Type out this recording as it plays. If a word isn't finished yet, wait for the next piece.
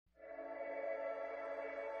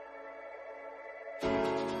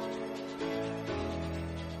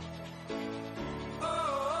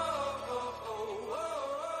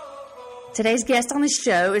Today's guest on the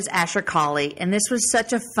show is Asher Collie, and this was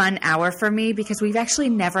such a fun hour for me because we've actually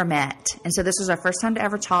never met. And so this was our first time to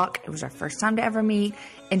ever talk. It was our first time to ever meet,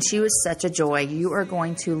 and she was such a joy. You are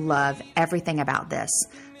going to love everything about this.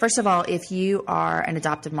 First of all, if you are an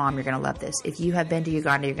adopted mom, you're going to love this. If you have been to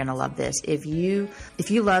Uganda, you're going to love this. If you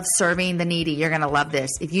love serving the needy, you're going to love this.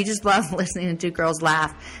 If you just love listening to two girls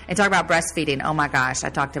laugh and talk about breastfeeding, oh my gosh, I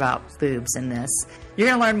talked about boobs in this. You're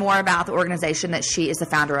going to learn more about the organization that she is the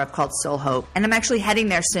founder of called Soul Hope. And I'm actually heading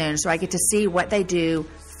there soon, so I get to see what they do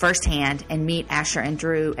firsthand and meet Asher and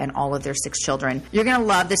Drew and all of their 6 children. You're going to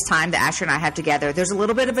love this time that Asher and I have together. There's a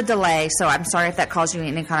little bit of a delay, so I'm sorry if that caused you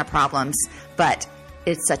any kind of problems, but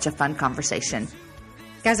it's such a fun conversation.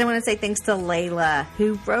 Guys, I want to say thanks to Layla,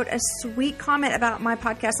 who wrote a sweet comment about my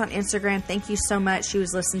podcast on Instagram. Thank you so much. She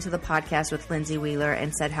was listening to the podcast with Lindsay Wheeler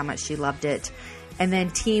and said how much she loved it. And then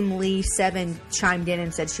Team Lee 7 chimed in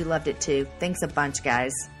and said she loved it too. Thanks a bunch,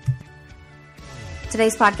 guys.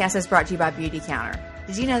 Today's podcast is brought to you by Beauty Counter.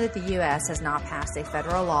 Did you know that the U.S. has not passed a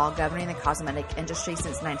federal law governing the cosmetic industry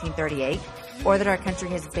since 1938? Or that our country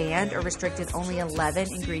has banned or restricted only 11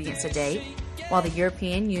 ingredients to date, while the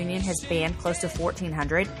European Union has banned close to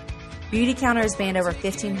 1,400? Beauty Counter has banned over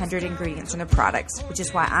 1,500 ingredients from their products, which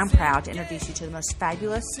is why I'm proud to introduce you to the most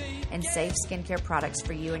fabulous and safe skincare products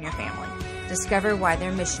for you and your family. Discover why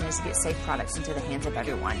their mission is to get safe products into the hands of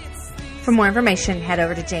everyone. For more information, head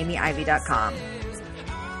over to jamieivy.com.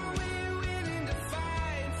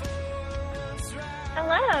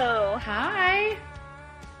 Hello. Hi.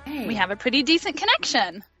 Hey. We have a pretty decent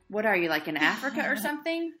connection. What are you, like in Africa or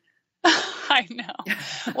something? I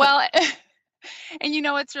know. Well, and you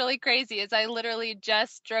know what's really crazy is I literally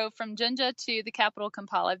just drove from Jinja to the capital,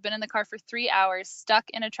 Kampala. I've been in the car for 3 hours, stuck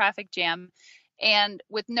in a traffic jam, and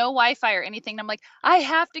with no Wi-Fi or anything. I'm like, I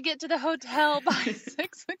have to get to the hotel by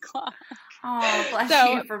 6 o'clock. Oh, bless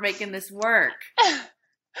you for making this work.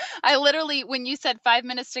 I literally, when you said 5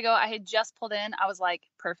 minutes to go, I had just pulled in. I was like,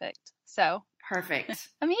 perfect. So perfect.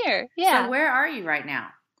 I'm here. Yeah. So where are you right now?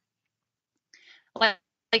 Like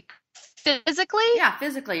physically? Yeah,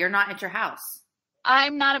 physically. You're not at your house.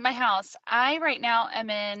 I'm not at my house. I right now am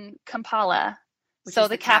in Kampala, so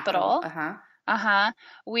the capital.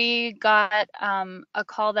 We got a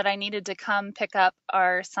call that I needed to come pick up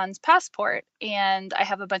our son's passport, and I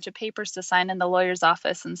have a bunch of papers to sign in the lawyer's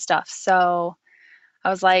office and stuff. So I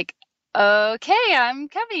was like, okay, I'm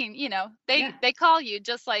coming. You know, they call you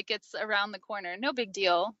just like it's around the corner. No big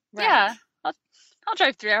deal. Right. Yeah. I'll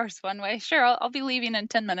drive 3 hours one way. Sure, I'll be leaving in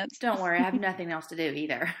 10 minutes. Don't worry, I have nothing else to do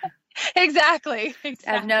either. Exactly. I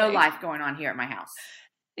have no life going on here at my house.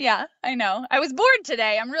 Yeah, I know. I was bored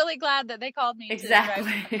today. I'm really glad that they called me.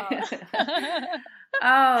 Exactly.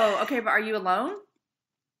 Oh, okay, but are you alone?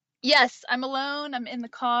 Yes, I'm alone. I'm in the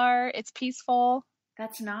car. It's peaceful.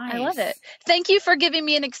 That's nice. I love it. Thank you for giving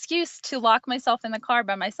me an excuse to lock myself in the car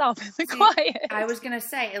by myself in the quiet. I was going to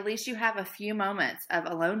say, at least you have a few moments of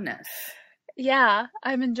aloneness. Yeah,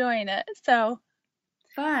 I'm enjoying it. So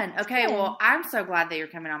fun. Okay, well, I'm so glad that you're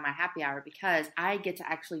coming on my happy hour because I get to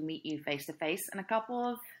actually meet you face to face in a couple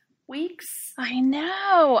of weeks. I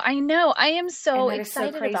know. I am so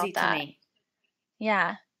excited about that. To me.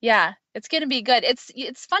 Yeah. It's going to be good.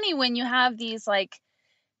 It's funny when you have these like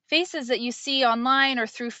faces that you see online or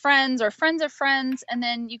through friends or friends of friends, and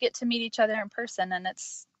then you get to meet each other in person, and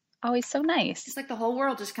it's always so nice. It's like the whole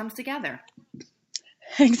world just comes together.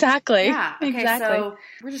 Exactly. Yeah. Okay. Exactly. So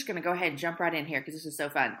we're just going to go ahead and jump right in here because this is so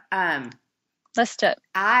fun. Let's do it.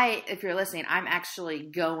 If you're listening, I'm actually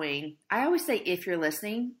going. I always say if you're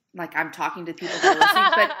listening, like I'm talking to people that are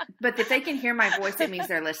listening, but if they can hear my voice, it means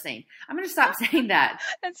they're listening. I'm going to stop saying that.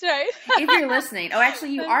 That's right. If you're listening,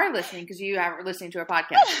 actually you are listening because you are listening to our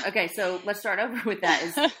podcast. Okay, so let's start over with that.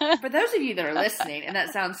 Is for those of you that are listening, and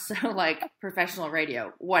that sounds so like professional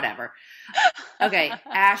radio, whatever. Okay,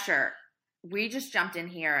 Asher. We just jumped in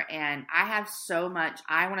here and I have so much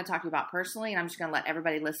I want to talk to you about personally, and I'm just going to let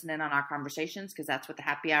everybody listen in on our conversations because that's what the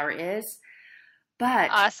happy hour is. But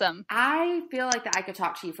awesome. I feel like that I could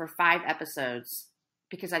talk to you for 5 episodes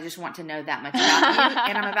because I just want to know that much about you,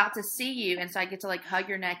 and I'm about to see you, and so I get to like hug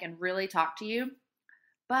your neck and really talk to you.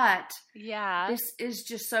 But this is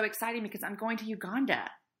just so exciting because I'm going to Uganda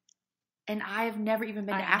and I have never even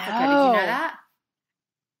been to Africa. Did you know that?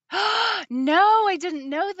 No, I didn't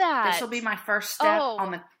know that. This will be my first step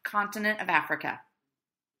on the continent of Africa.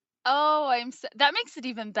 Oh, that makes it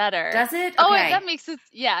even better. Does it? Okay. Oh, that makes it.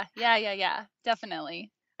 Yeah.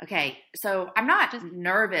 Definitely. Okay. So I'm not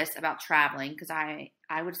nervous about traveling because I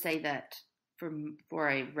would say that for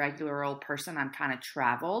a regular old person, I'm kind of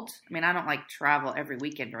traveled. I mean, I don't like travel every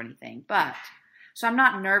weekend or anything, but So I'm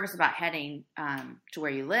not nervous about heading to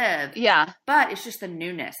where you live. Yeah. But it's just the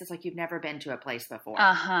newness. It's like you've never been to a place before.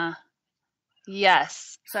 Uh-huh.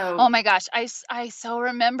 Yes. So, oh my gosh, I so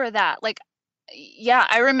remember that. Like, yeah,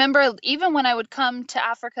 I remember even when I would come to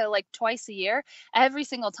Africa like twice a year, every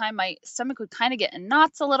single time my stomach would kind of get in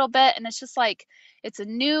knots a little bit, and it's just like it's a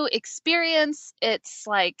new experience. It's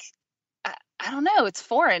like I don't know, it's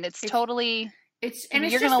foreign. It's totally and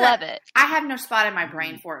you're gonna love it. I have no spot in my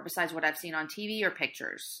brain for it besides what I've seen on TV or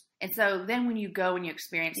pictures. And so then when you go and you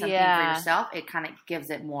experience something for yourself, it kind of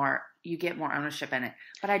gives it more, you get more ownership in it.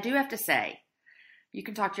 But I do have to say, you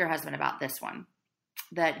can talk to your husband about this one,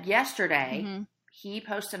 that yesterday he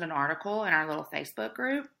posted an article in our little Facebook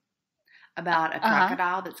group about a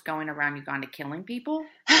crocodile that's going around Uganda killing people.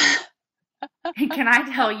 And can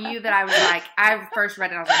I tell you that I was like, I first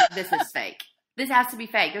read it, I was like, this is fake. This has to be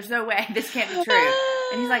fake. There's no way. This can't be true.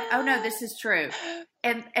 And he's like, oh no, this is true.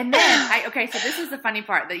 And then so this is the funny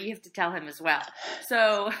part that you have to tell him as well.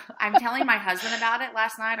 So I'm telling my husband about it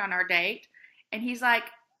last night on our date, and he's like,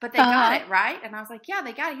 but they got it, right? And I was like, yeah,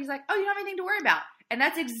 they got it. He's like, oh, you don't have anything to worry about. And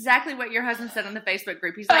that's exactly what your husband said on the Facebook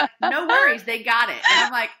group. He's like, no worries, they got it. And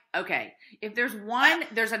I'm like, okay, if there's one,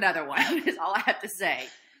 there's another one, is all I have to say.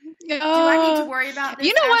 Do I need to worry about this?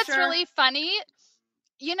 You know what's really funny?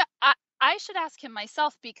 You know, I should ask him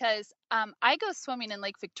myself, because I go swimming in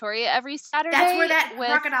Lake Victoria every Saturday. That's where that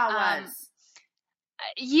crocodile was.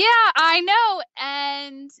 Yeah, I know.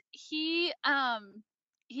 And he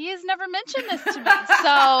has never mentioned this to me.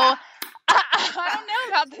 So I don't know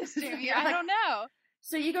about this, Jamie. I don't know.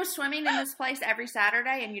 So you go swimming in this place every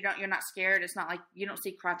Saturday, and you're not scared? It's not like you don't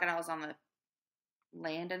see crocodiles on the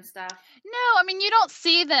land and stuff? No, I mean, you don't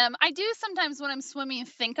see them. I do sometimes when I'm swimming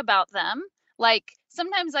think about them. Like,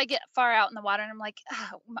 sometimes I get far out in the water and I'm like,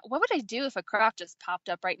 what would I do if a croc just popped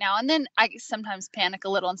up right now? And then I sometimes panic a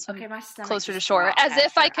little and swim closer to shore, as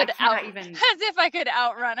if I could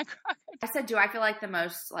outrun a crocodile. I said, do I feel like the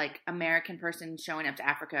most like American person showing up to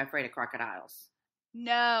Africa afraid of crocodiles?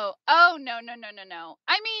 No. Oh, no.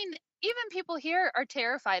 I mean, even people here are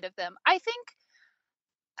terrified of them. I think,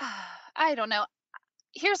 I don't know.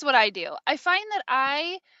 Here's what I do. I find that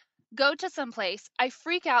I go to some place, I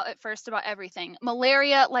freak out at first about everything.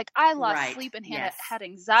 Malaria, like I lost sleep and had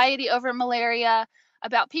anxiety over malaria,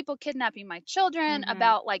 about people kidnapping my children,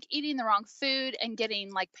 about like eating the wrong food and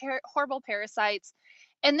getting like horrible parasites.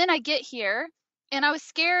 And then I get here and I was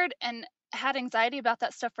scared and had anxiety about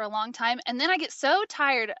that stuff for a long time. And then I get so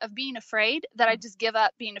tired of being afraid that I just give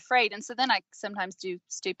up being afraid. And so then I sometimes do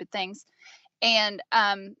stupid things. And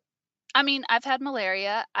I mean, I've had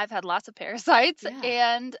malaria, I've had lots of parasites,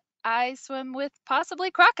 and I swim with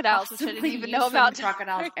possibly crocodiles, which I didn't even know about.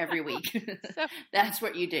 Crocodiles every week. So. That's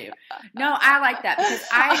what you do. No, I like that,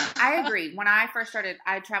 because I agree. When I first started,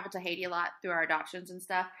 I traveled to Haiti a lot through our adoptions and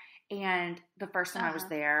stuff. And the first time I was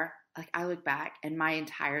there, like I look back and my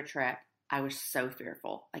entire trip, I was so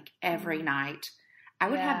fearful. Like every night, I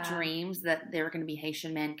would have dreams that there were going to be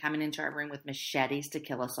Haitian men coming into our room with machetes to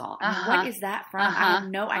kill us all. I mean, what is that from? I have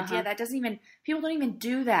no idea. That doesn't even, people don't even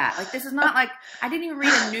do that. Like, this is not like, I didn't even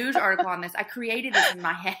read a news article on this. I created this in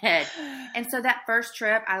my head. And so that first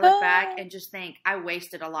trip, I look back and just think I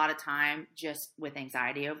wasted a lot of time just with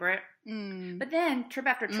anxiety over it. But then trip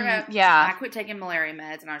after trip, I quit taking malaria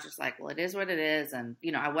meds, and I was just like, well, it is what it is. And,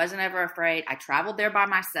 you know, I wasn't ever afraid. I traveled there by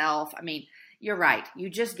myself. I mean, you're right. You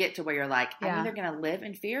just get to where you're like, I'm either going to live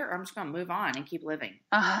in fear or I'm just going to move on and keep living.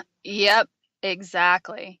 Yep.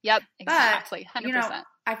 Exactly. Yep. Exactly. 100%. You know,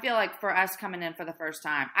 I feel like for us coming in for the first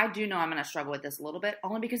time, I do know I'm going to struggle with this a little bit,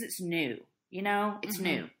 only because it's new. You know, it's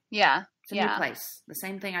new. Yeah. It's a new place. The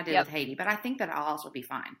same thing I did with Haiti, but I think that I'll also be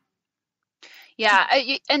fine. Yeah.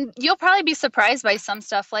 And you'll probably be surprised by some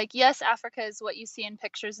stuff. Like, yes, Africa is what you see in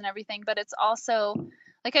pictures and everything, but it's also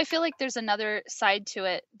like, I feel like there's another side to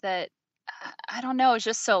it that, I don't know, it's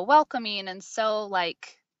just so welcoming and so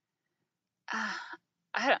like,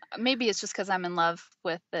 maybe it's just because I'm in love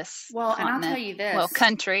with this. Well, and I'll tell you this.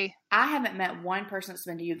 Country. I haven't met one person that's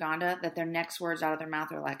been to Uganda that their next words out of their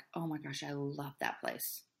mouth are like, oh my gosh, I love that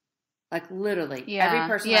place. Like literally every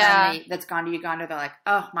person that I meet that's gone to Uganda, they're like,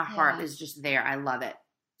 oh, my heart is just there. I love it.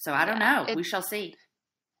 So I don't know. We shall see.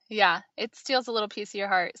 Yeah, it steals a little piece of your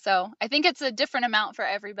heart. So I think it's a different amount for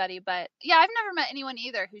everybody. But yeah, I've never met anyone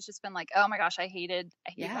either who's just been like, oh my gosh, I hate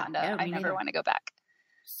Uganda. I never want to go back.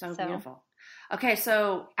 So beautiful. Okay,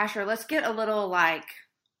 so Asher, let's get a little like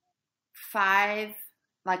a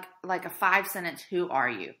 5-sentence, who are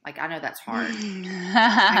you? Like, I know that's hard.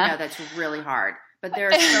 I know that's really hard. But there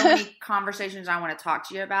are so many conversations I want to talk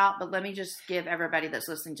to you about. But let me just give everybody that's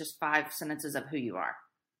listening just 5 sentences of who you are.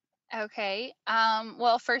 Okay.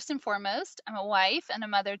 Well, first and foremost, I'm a wife and a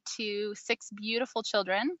mother to 6 beautiful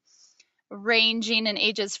children, ranging in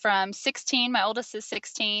ages from 16. My oldest is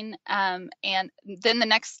 16. And then the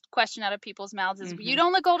next question out of people's mouths is, "You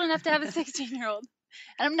don't look old enough to have a 16-year-old."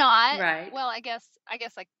 And I'm not. Right. Well, I guess I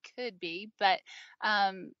could be, but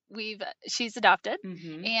she's adopted,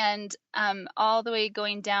 and all the way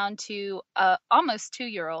going down to almost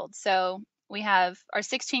 2-year-old. So we have our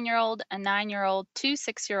 16-year-old, a 9-year-old, 2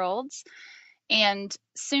 6-year-olds, and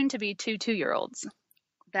soon to be 2 2-year-olds.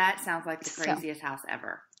 That sounds like the craziest house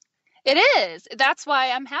ever. It is. That's why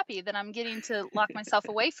I'm happy that I'm getting to lock myself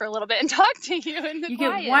away for a little bit and talk to you in the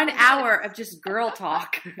quiet. You get 1 hour of just girl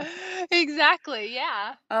talk. Exactly.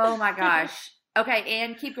 Yeah. Oh my gosh. Okay,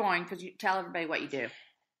 and keep going because you tell everybody what you do.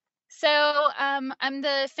 So I'm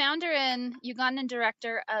the founder and Ugandan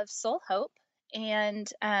director of Soul Hope,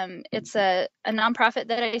 and it's a nonprofit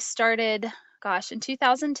that I started, in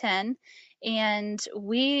 2010. And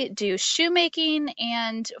we do shoemaking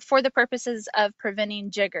and for the purposes of preventing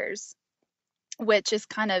jiggers, which is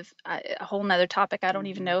kind of a whole nother topic. I don't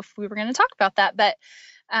even know if we were going to talk about that, but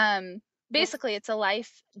basically it's a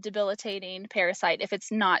life debilitating parasite if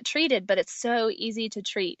it's not treated, but it's so easy to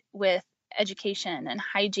treat with education and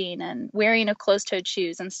hygiene and wearing of closed-toed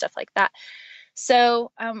shoes and stuff like that.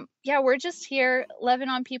 So we're just here loving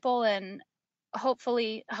on people and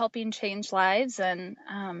hopefully helping change lives. And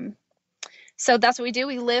so that's what we do.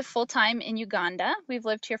 We live full-time in Uganda. We've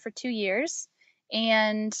lived here for 2 years,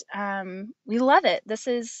 and we love it. This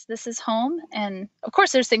is home, and of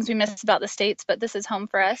course there's things we miss about the States, but this is home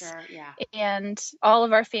for us. Sure, yeah. And all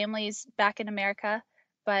of our families back in America,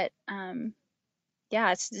 but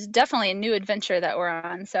it's definitely a new adventure that we're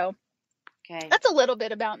on. So okay, that's a little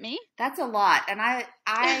bit about me. That's a lot, and I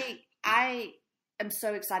am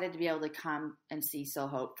so excited to be able to come and see Soul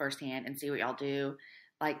Hope firsthand and see what y'all do.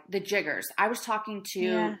 Like the jiggers. I was talking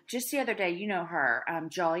to just the other day, you know her,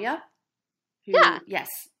 Julia. Yes.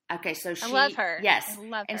 Okay, so I love her. Yes. I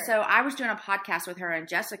love her. And so I was doing a podcast with her and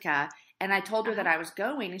Jessica, and I told her that I was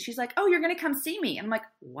going, and she's like, "Oh, you're going to come see me." And I'm like,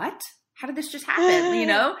 "What? How did this just happen?" You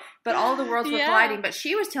know? But all the worlds were colliding. But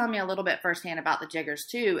she was telling me a little bit firsthand about the jiggers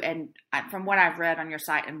too, and from what I've read on your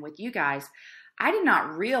site and with you guys, I did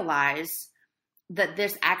not realize that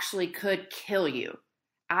this actually could kill you.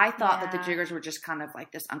 I thought that the jiggers were just kind of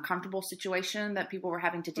like this uncomfortable situation that people were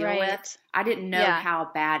having to deal with. I didn't know how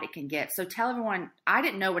bad it can get. So tell everyone, I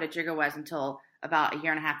didn't know what a jigger was until about 1.5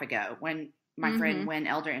 years ago when my friend Wynn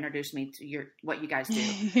Elder introduced me to what you guys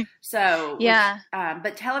do. So,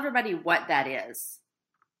 but tell everybody what that is.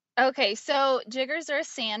 Okay, so jiggers are a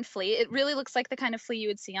sand flea. It really looks like the kind of flea you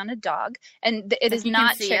would see on a dog, and it is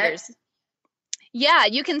not jiggers. Yeah,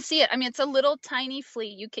 you can see it. I mean, it's a little tiny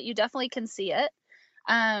flea. You definitely can see it.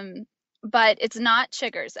 But it's not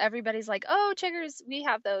chiggers. Everybody's like, "Oh, chiggers, we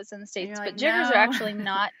have those in the States," but jiggers are actually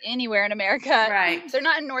not anywhere in America. Right. They're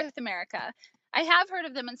not in North America. I have heard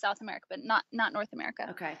of them in South America, but not North America.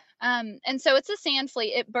 Okay. And so it's a sand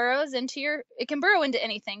flea. It can burrow into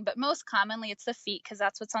anything, but most commonly it's the feet because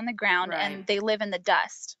that's what's on the ground, and they live in the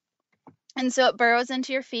dust. And so it burrows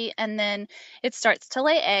into your feet, and then it starts to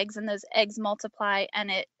lay eggs, and those eggs multiply, and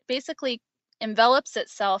it basically envelops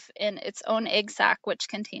itself in its own egg sac, which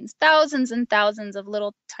contains thousands and thousands of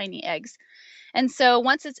little tiny eggs. And so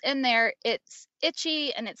once it's in there, it's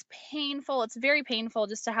itchy and it's painful. It's very painful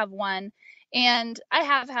just to have one. And I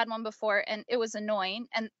have had one before, and it was annoying.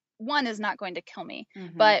 And one is not going to kill me.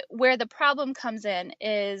 But where the problem comes in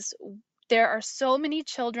is there are so many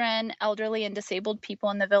children, elderly, and disabled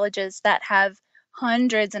people in the villages that have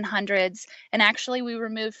hundreds and hundreds. And actually, we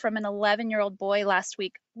removed from an 11-year-old boy last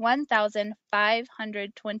week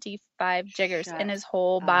 1,525 jiggers in his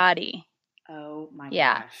whole body. Oh my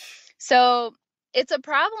gosh. So it's a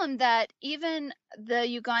problem that even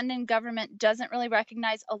the Ugandan government doesn't really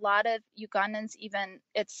recognize. A lot of Ugandans, even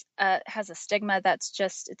it's has a stigma that's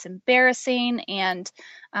just, it's embarrassing, and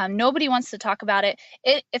nobody wants to talk about it.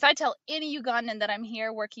 If I tell any Ugandan that I'm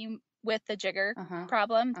here working with the jigger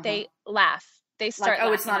problem, they laugh. They start like,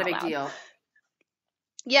 oh, it's not a big deal.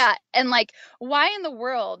 Yeah, and like, why in the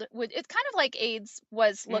world would it's kind of like AIDS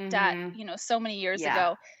was looked at, so many years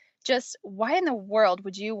ago. Just why in the world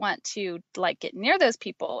would you want to like get near those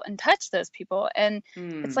people and touch those people? And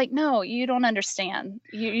it's like, no, you don't understand.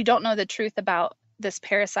 You don't know the truth about this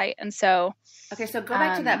parasite. And so okay, so go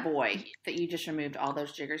back to that boy that you just removed all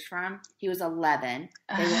those jiggers from. He was 11.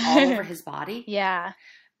 They were all over his body. Yeah.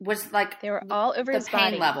 Was like they were all over his body.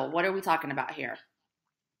 The pain level. What are we talking about here?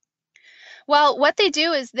 Well, what they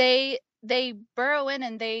do is they burrow in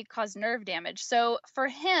and they cause nerve damage. So for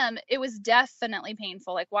him, it was definitely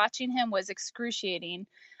painful. Like watching him was excruciating.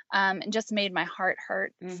 and just made my heart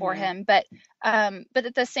hurt for him. But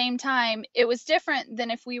at the same time, it was different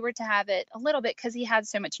than if we were to have it a little bit because he had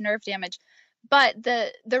so much nerve damage. But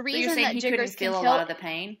the reason that he couldn't feel a lot of the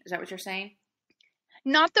pain, is that what you're saying?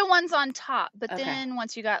 Not the ones on top, but then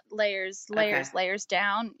once you got layers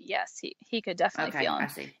down, yes, he could definitely feel them. I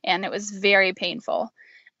see. And it was very painful.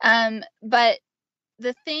 But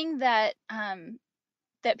the thing that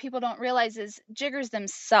people don't realize is jiggers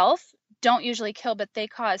themselves don't usually kill, but they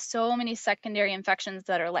cause so many secondary infections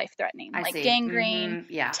that are life-threatening, like gangrene,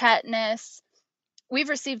 tetanus. We've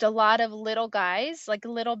received a lot of little guys, like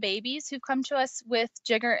little babies, who come to us with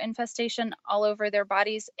jigger infestation all over their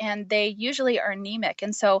bodies, and they usually are anemic.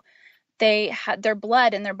 And so they had their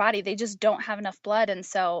blood in their body. They just don't have enough blood. And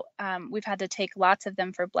so we've had to take lots of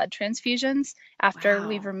them for blood transfusions after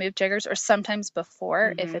we've removed jiggers, or sometimes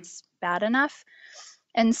before if it's bad enough.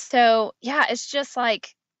 And so, yeah, it's just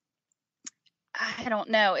like, I don't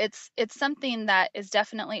know. It's something that is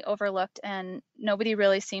definitely overlooked and nobody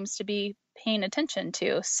really seems to be paying attention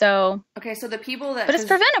to. So okay, so the people that, but it's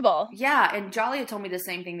preventable. Yeah, and Jolly had told me the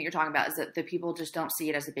same thing that you're talking about, is that the people just don't see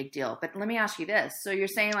it as a big deal. But let me ask you this: so you're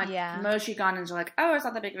saying like most Ugandans are like, oh, it's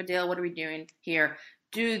not that big of a deal. What are we doing here?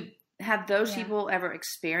 Have those people ever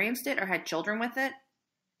experienced it or had children with it?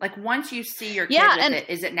 Like once you see your kid with it,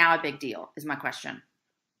 is it now a big deal? Is my question.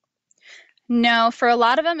 No, for a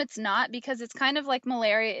lot of them, it's not, because it's kind of like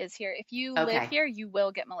malaria is here. If you live here, you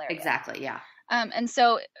will get malaria. Exactly. Yeah. And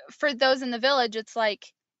so for those in the village, it's like,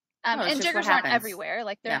 and jiggers aren't everywhere.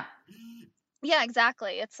 Like they're, yeah,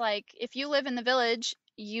 exactly. It's like, if you live in the village,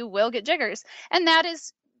 you will get jiggers. And that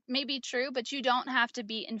is maybe true, but you don't have to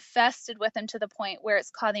be infested with them to the point where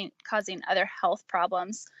it's causing other health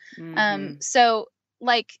problems. So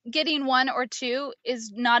like getting one or two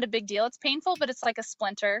is not a big deal. It's painful, but it's like a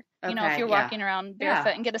splinter. You know, if you're walking around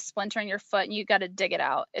barefoot and get a splinter in your foot and you got to dig it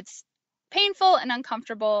out, it's painful and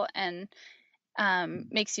uncomfortable and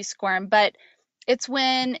makes you squirm. But it's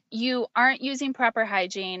when you aren't using proper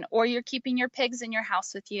hygiene, or you're keeping your pigs in your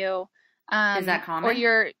house with you. Is that common? Or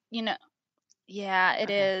you're, it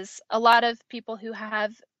is. A lot of people who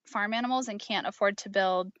have farm animals and can't afford to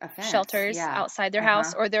build shelters outside their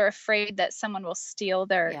house, or they're afraid that someone will steal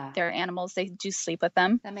their animals, they do sleep with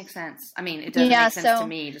them. That makes sense. I mean, it doesn't make sense to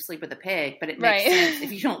me to sleep with a pig, but it makes sense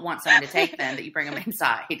if you don't want someone to take them, that you bring them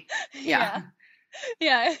inside. Yeah,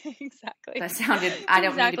 exactly. That sounded, I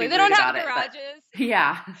don't need to be they don't have garages.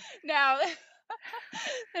 Yeah. No,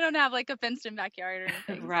 they don't have like a fenced in backyard or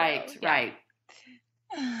anything. Right.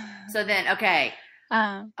 So then, okay.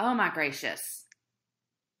 Oh my gracious.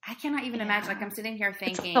 I cannot even imagine. Like, I'm sitting here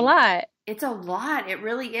thinking, it's a lot. It's a lot. It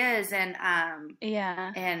really is. And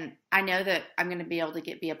and I know that I'm going to be able to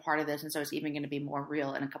be a part of this, and so it's even going to be more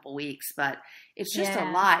real in a couple weeks. But it's just a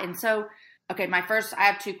lot. And so, okay, I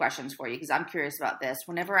have two questions for you, because I'm curious about this.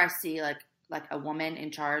 Whenever I see like a woman in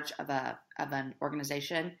charge of an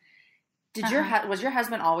organization, was your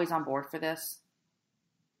husband always on board for this,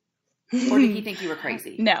 or did he think you were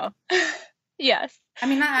crazy? No. Yes. I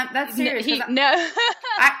mean, that's serious. No.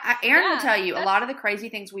 Aaron will tell you a lot of the crazy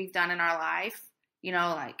things we've done in our life,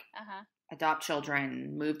 like adopt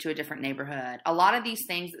children, move to a different neighborhood. A lot of these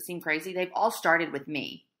things that seem crazy, they've all started with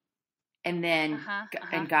me. And then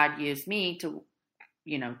and God used me to,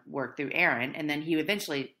 work through Aaron. And then he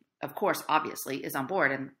eventually, of course, obviously is on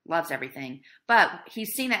board and loves everything. But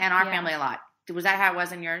he's seen it in our family a lot. Was that how it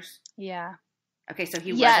was in yours? Yeah. Okay, so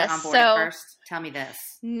he wasn't on board at first. Tell me this.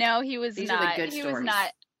 No, he was These not. Are the good he stories. Was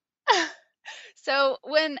not. So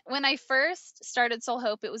when I first started Soul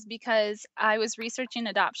Hope, it was because I was researching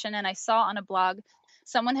adoption, and I saw on a blog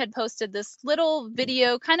someone had posted this little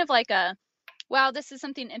video, kind of like wow, this is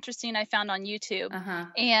something interesting I found on YouTube.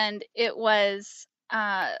 And it was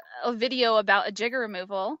a video about a jigger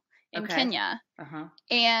removal in Kenya.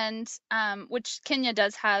 And which Kenya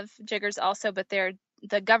does have jiggers also, but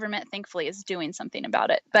the government thankfully is doing something about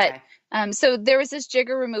it. But so there was this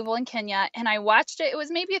jigger removal in Kenya, and I watched it. It was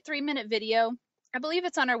maybe a 3-minute video. I believe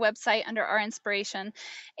it's on our website under our inspiration,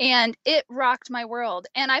 and it rocked my world.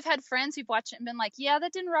 And I've had friends who've watched it and been like, yeah,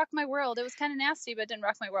 that didn't rock my world. It was kind of nasty, but it didn't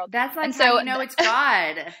rock my world. That's like how you know it's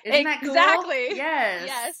God. Isn't that cool? Exactly.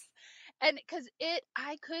 Yes. And because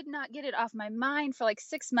I could not get it off my mind for like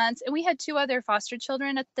 6 months. And we had 2 other foster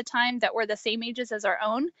children at the time that were the same ages as our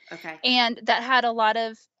own. Okay. And that had a lot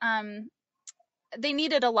of, they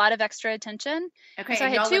needed a lot of extra attention. Okay. And so I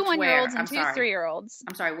had 2 1-year-olds and 2 3-year-olds.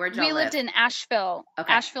 I'm sorry. Where'd y'all live? We lived in Asheville,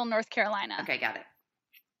 North Carolina. Okay. Got it.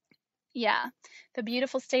 Yeah. The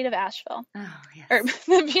beautiful state of Asheville. Oh, yes. Or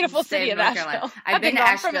the beautiful city of Asheville. I've been to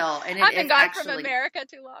Asheville, and I've been gone from America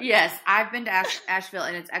too long. Yes, I've been to Asheville,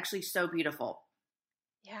 and it's actually so beautiful.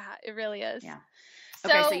 Yeah, it really is. Yeah.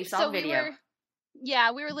 Okay, so So you saw the video.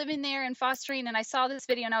 we were living there and fostering, and I saw this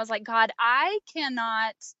video and I was like, God, I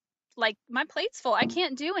cannot, like, my plate's full. I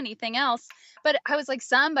can't do anything else. But I was like,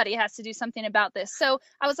 somebody has to do something about this. So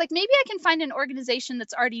I was like, maybe I can find an organization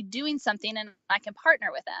that's already doing something and I can partner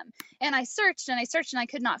with them. And I searched and I searched and I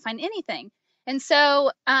could not find anything. And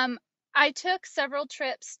so I took several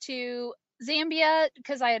trips to Zambia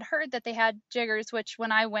because I had heard that they had jiggers, which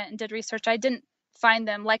when I went and did research, I didn't find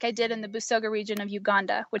them like I did in the Busoga region of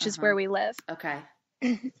Uganda, which is where we live. Okay.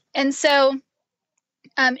 And so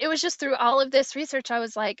it was just through all of this research, I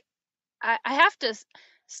was like, I have to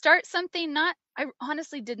start something. I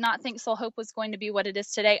honestly did not think Soul Hope was going to be what it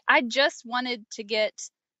is today. I just wanted to get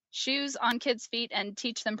shoes on kids' feet and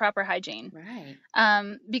teach them proper hygiene.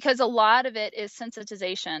 Right. Because a lot of it is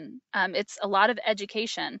sensitization. It's a lot of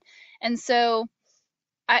education. And so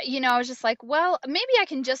I was just like, well, maybe I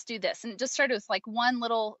can just do this. And it just started with like one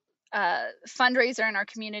little fundraiser in our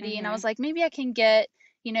community. And I was like, maybe I can get,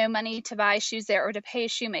 money to buy shoes there or to pay a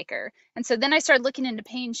shoemaker. And so then I started looking into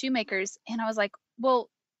paying shoemakers and I was like, well,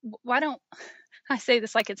 why don't I say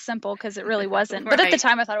this like it's simple because it really wasn't. Right. But at the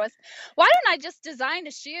time I thought it was, why don't I just design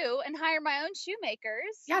a shoe and hire my own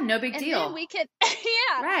shoemakers? Yeah, no big deal. Then we could,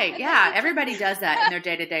 yeah. Right, yeah. Everybody does that in their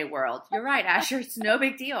day-to-day world. You're right, Asher. It's no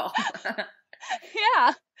big deal.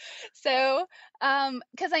 Yeah. So,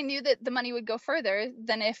 because I knew that the money would go further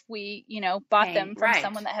than if we, bought them from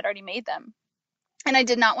someone that had already made them. And I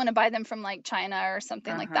did not want to buy them from like China or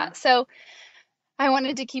something like that. So I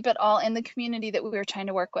wanted to keep it all in the community that we were trying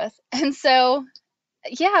to work with. And so,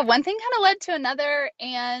 yeah, one thing kind of led to another.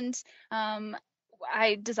 And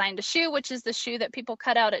I designed a shoe, which is the shoe that people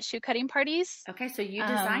cut out at shoe cutting parties. Okay, so you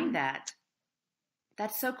designed that.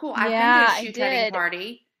 That's so cool. I've been to a shoe cutting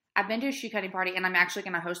party. I've been to a shoe cutting party, and I'm actually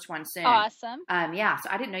going to host one soon. Awesome. Yeah, so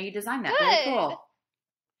I didn't know you designed that. Good. Very cool.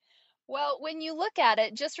 Well, when you look at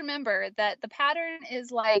it, just remember that the pattern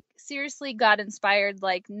is like seriously God inspired,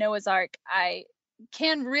 like Noah's Ark. I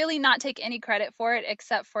can really not take any credit for it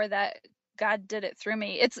except for that God did it through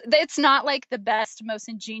me. It's not like the best, most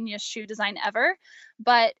ingenious shoe design ever,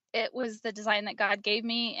 but it was the design that God gave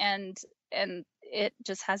me, and it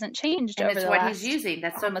just hasn't changed and over it's the what last he's using.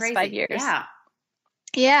 That's so almost crazy. 5 years. Yeah.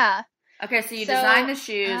 Yeah. Okay, so you designed the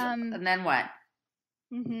shoes, and then what?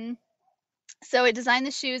 So I designed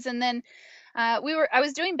the shoes, and then I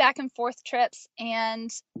was doing back and forth trips,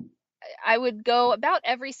 and I would go about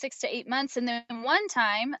every 6 to 8 months. And then one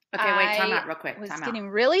time, time out real quick. Was getting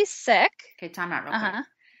really sick. Okay, time out real quick.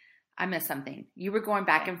 I missed something. You were going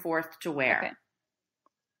back and forth to where?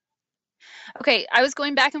 Okay, I was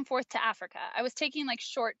going back and forth to Africa. I was taking like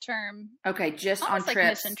short-term. Okay, just on like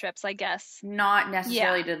trips. Mission trips, I guess. Not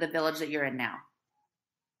necessarily to the village that you're in now.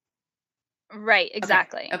 Right,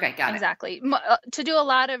 exactly. Okay, got it. Exactly. To do a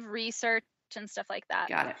lot of research and stuff like that.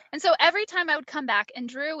 Got it. And so every time I would come back and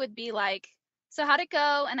Drew would be like, so how'd it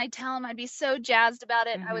go? And I'd tell him I'd be so jazzed about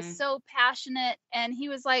it. I was so passionate. And he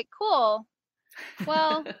was like, cool.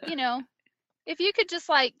 Well, if you could just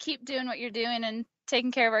like keep doing what you're doing and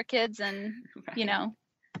taking care of our kids and,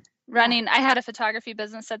 running. I had a photography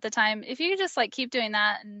business at the time. If you could just like keep doing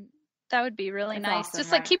that, and that would be really nice. Awesome,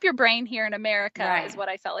 just like keep your brain here in America is what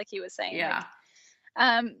I felt like he was saying. Yeah.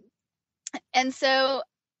 And so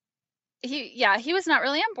he was not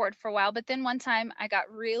really on board for a while, but then one time I got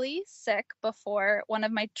really sick before one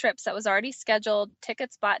of my trips that was already scheduled,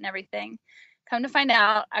 tickets bought and everything. Come to find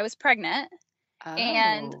out I was pregnant.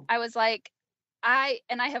 And I was like, I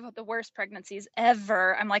have the worst pregnancies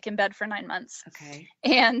ever. I'm like in bed for 9 months. Okay.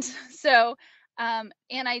 And so, at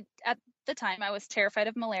the time I was terrified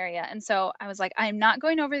of malaria. And so I was like, I'm not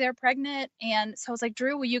going over there pregnant. And so I was like,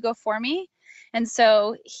 Drew, will you go for me? And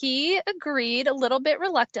so he agreed a little bit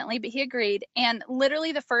reluctantly, but he agreed. And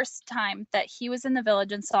literally the first time that he was in the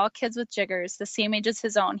village and saw kids with jiggers, the same age as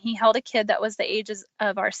his own, he held a kid that was the ages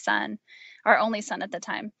of our son, our only son at the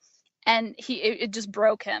time. And it just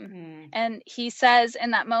broke him. And he says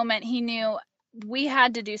in that moment, he knew we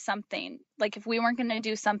had to do something. Like if we weren't going to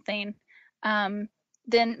do something,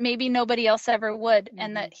 then maybe nobody else ever would.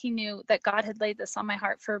 And that he knew that God had laid this on my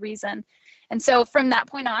heart for a reason. And so from that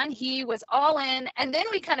point on, he was all in. And then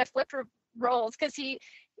we kind of flipped roles because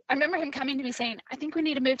I remember him coming to me saying, I think we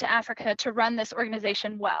need to move to Africa to run this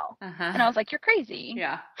organization well. And I was like, you're crazy.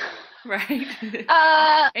 Yeah. Right.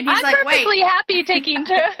 And he's I'm perfectly happy taking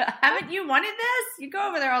to. Haven't you wanted this? You go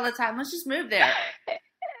over there all the time. Let's just move there.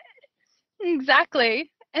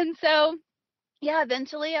 Exactly. And so, yeah,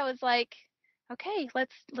 eventually I was like, okay,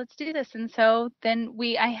 let's do this. And so then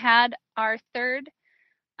I had our third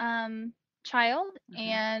child,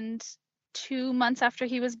 and 2 months after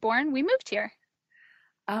he was born, we moved here.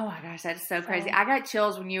 Oh my gosh, that's so crazy. So, I got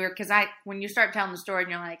chills when you start telling the story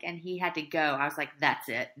and you're like, and he had to go. I was like, that's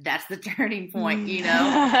it. That's the turning point,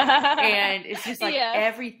 And it's just like yes.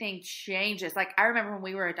 everything changes. Like I remember when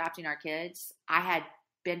we were adopting our kids, I had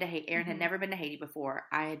been to Haiti. Aaron had never been to Haiti before.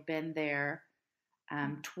 I had been there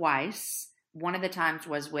twice. One of the times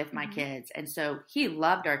was with my kids. And so he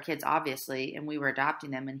loved our kids, obviously, and we were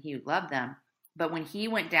adopting them and he loved them. But when he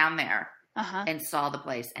went down there, and saw the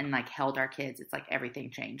place and like held our kids, it's like everything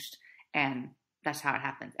changed. And that's how it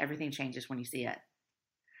happens. Everything changes when you see it.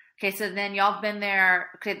 Okay, so then y'all have been there.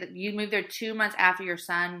 Okay, you moved there 2 months after your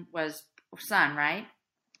son, right?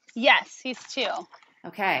 Yes, he's 2.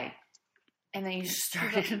 Okay. And then you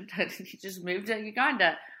just moved to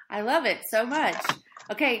Uganda. I love it so much.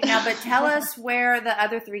 Okay, now, but tell us where the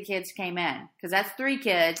other 3 kids came in, because that's 3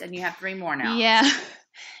 kids and you have 3 more now. Yeah.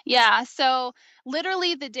 Yeah. So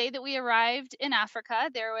literally the day that we arrived in Africa,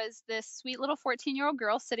 there was this sweet little 14-year-old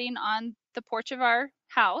girl sitting on the porch of our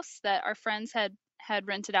house that our friends had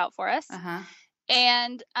rented out for us.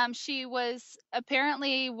 And she was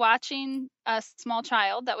apparently watching a small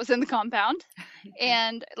child that was in the compound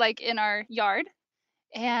and like in our yard.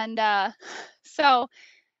 And so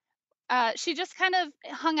she just kind of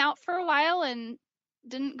hung out for a while and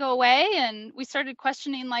didn't go away, and we started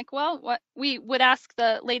questioning like, well, what we would ask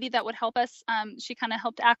the lady that would help us. She kind of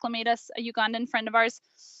helped acclimate us, a Ugandan friend of ours,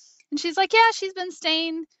 and she's like, yeah, she's been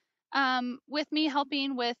staying with me,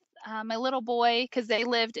 helping with my little boy, because they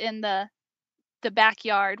lived in the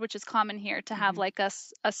backyard, which is common here to have like a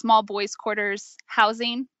small boys quarters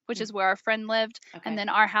housing, which is where our friend lived, and then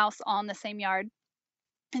our house all in the same yard.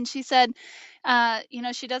 And she said,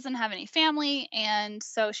 she doesn't have any family, and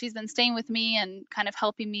so she's been staying with me and kind of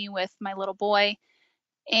helping me with my little boy.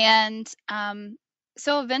 And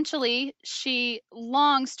so eventually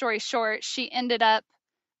long story short, she ended up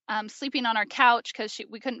sleeping on our couch because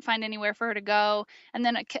we couldn't find anywhere for her to go. And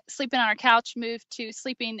then sleeping on our couch moved to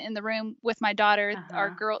sleeping in the room with my daughter,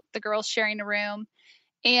 the girls sharing a room.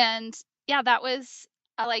 And yeah, that was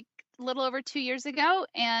like a little over 2 years ago.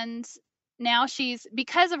 And now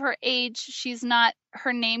because of her age,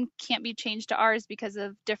 her name can't be changed to ours because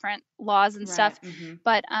of different laws and stuff.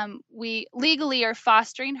 But we legally are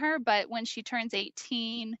fostering her, but when she turns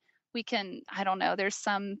 18, we can, I don't know, there's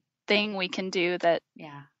something we can do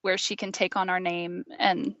where she can take on our name.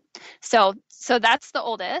 And so that's the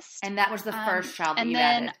oldest. And that was the first child that you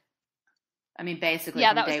added. I mean, basically, yeah,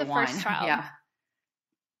 from that was day the one. First child. Yeah.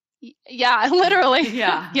 Yeah, literally.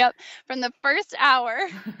 Yeah. Yep. From the first hour.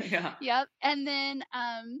 Yeah. Yep. And then,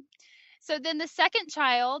 so then the second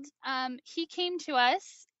child, he came to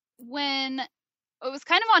us when it was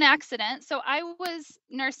kind of on accident. So I was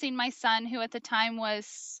nursing my son, who at the time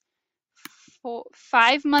was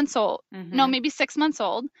 5 months old. No, maybe 6 months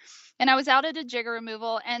old. And I was out at a jigger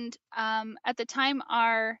removal. And at the time,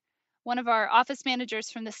 one of our office managers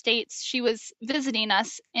from the States, she was visiting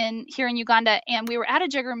us here in Uganda, and we were at a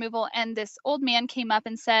jigger removal, and this old man came up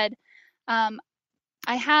and said, I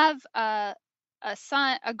have a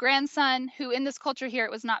grandson who, in this culture here,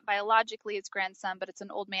 it was not biologically his grandson, but it's an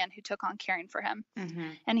old man who took on caring for him.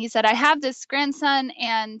 And he said, I have this grandson,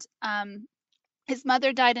 and his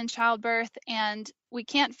mother died in childbirth, and we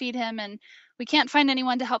can't feed him, and we can't find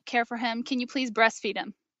anyone to help care for him. Can you please breastfeed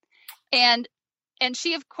him? And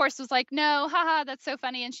she, of course, was like, no, haha, that's so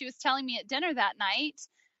funny. And she was telling me at dinner that night,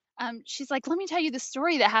 she's like, let me tell you the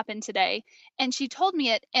story that happened today. And she told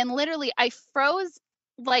me it, and literally I froze,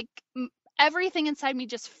 like everything inside me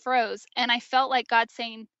just froze. And I felt like God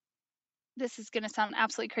saying, this is going to sound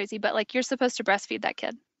absolutely crazy, but like, you're supposed to breastfeed that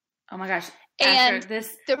kid. Oh my gosh. And Asher,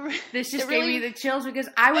 this just gave me the chills, because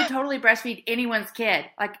I would totally breastfeed anyone's kid.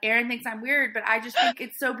 Like, Aaron thinks I'm weird, but I just think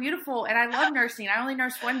it's so beautiful. And I love nursing. I only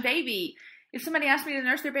nursed one baby. If somebody asked me to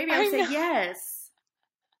nurse their baby, I would say yes.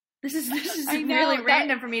 This is really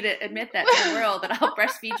random for me to admit that to the world, that I'll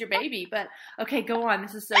breastfeed your baby. But okay, go on.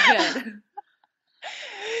 This is so good.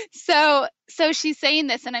 So she's saying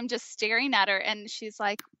this, and I'm just staring at her, and she's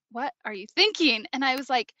like, what are you thinking? And I was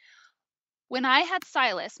like, when I had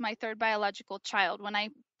Silas, my third biological child, when I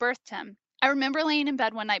birthed him, I remember laying in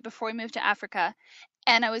bed one night before we moved to Africa,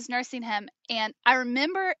 and I was nursing him, and I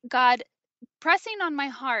remember God pressing on my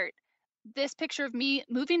heart this picture of me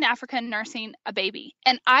moving to Africa and nursing a baby.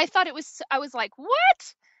 And I was like,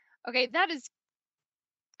 what? Okay, that is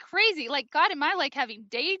crazy. Like, God, am I like having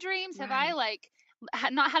daydreams? Right. Have I like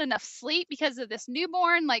not had enough sleep because of this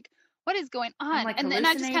newborn? Like, what is going on? Like, and then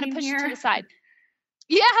I just kind of pushed it to the side.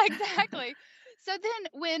 Yeah, exactly. So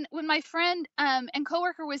then when my friend and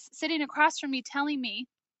coworker was sitting across from me telling me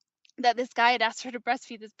that this guy had asked her to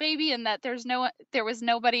breastfeed this baby, and that there was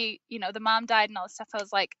nobody, the mom died and all this stuff. I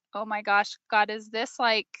was like, oh my gosh, God, is this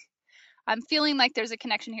like, I'm feeling like there's a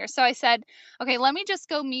connection here. So I said, okay, let me just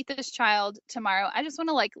go meet this child tomorrow. I just want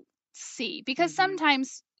to like see, because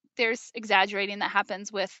sometimes there's exaggerating that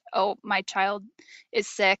happens with, oh, my child is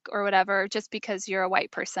sick or whatever, just because you're a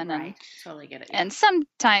white person. Right. And Totally get it. Yeah. And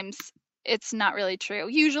sometimes it's not really true.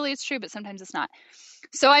 Usually it's true, but sometimes it's not.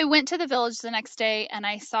 So I went to the village the next day and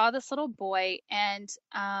I saw this little boy, and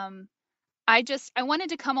I wanted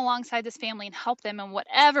to come alongside this family and help them in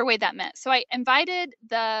whatever way that meant. So I invited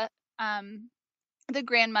the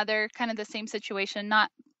grandmother, kind of the same situation,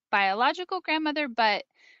 not biological grandmother, but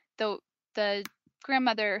the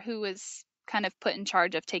grandmother who was kind of put in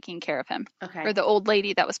charge of taking care of him. Okay. Or the old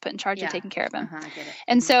lady that was put in charge of taking care of him. I get it.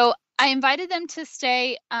 And so I invited them to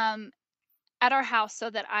stay at our house so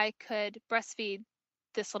that I could breastfeed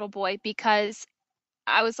this little boy, because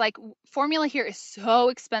I was like, formula here is so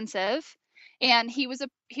expensive. And he was a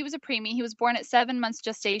preemie. He was born at 7 months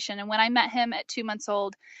gestation. And when I met him at 2 months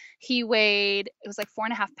old, he weighed, it was like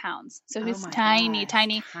 4.5 pounds. So he was tiny.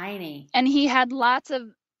 And he had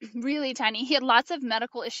really tiny. He had lots of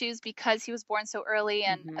medical issues because he was born so early,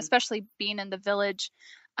 and especially being in the village,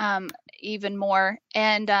 even more.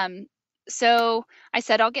 And so I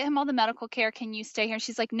said, I'll get him all the medical care. Can you stay here? And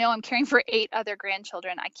she's like, no, I'm caring for 8 other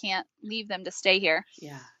grandchildren. I can't leave them to stay here.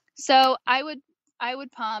 Yeah. So I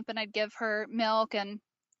would pump and I'd give her milk, and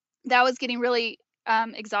that was getting really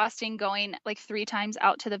exhausting, going like 3 times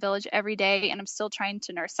out to the village every day. And I'm still trying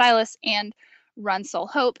to nurse Silas and run Soul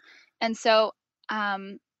Hope. And so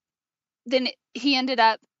then he ended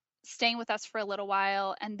up staying with us for a little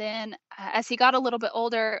while. And then as he got a little bit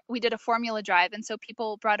older, we did a formula drive. And so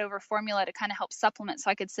people brought over formula to kind of help supplement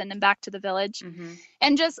so I could send him back to the village.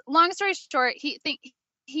 And just long story short, he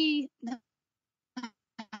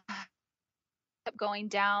kept going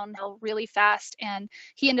downhill really fast. And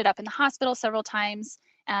he ended up in the hospital several times,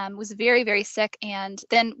 was very, very sick, and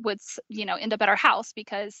then would, end up at our house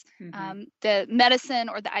because the medicine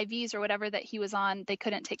or the IVs or whatever that he was on, they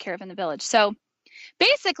couldn't take care of in the village. So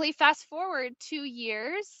basically, fast forward 2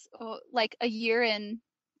 years, like a year and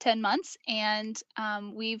 10 months, and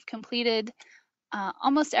we've completed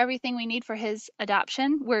almost everything we need for his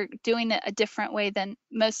adoption. We're doing it a different way than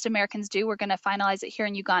most Americans do. We're going to finalize it here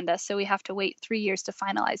in Uganda, so we have to wait 3 years to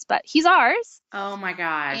finalize, but he's ours. Oh my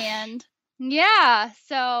gosh. And yeah,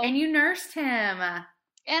 so. And you nursed him.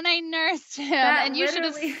 And I nursed him. And you should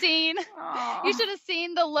have seen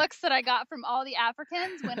the looks that I got from all the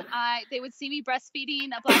Africans when they would see me breastfeeding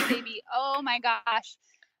a black baby. Oh my gosh.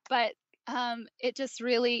 But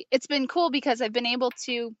it's been cool because I've been able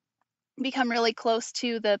to become really close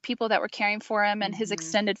to the people that were caring for him and his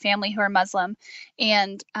extended family who are Muslim.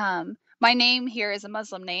 And my name here is a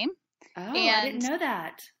Muslim name. Oh, I didn't know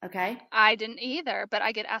that. Okay. I didn't either, but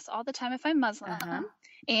I get asked all the time if I'm Muslim.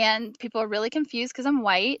 And people are really confused because I'm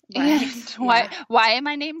white. Right. And why am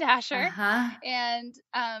I named Asher? And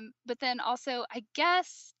but then also, I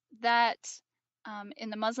guess that in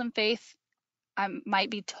the Muslim faith, I might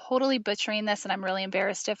be totally butchering this, and I'm really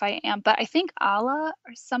embarrassed if I am, but I think Allah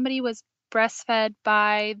or somebody was breastfed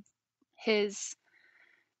by his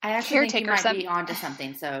I actually think you might be onto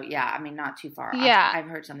something. So yeah, I mean, not too far. Yeah. I've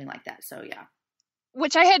heard something like that. So yeah.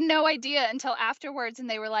 Which I had no idea until afterwards. And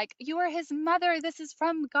they were like, you are his mother. This is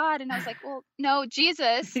from God. And I was like, well, no,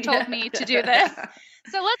 Jesus told me to do this.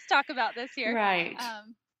 So let's talk about this here. Right.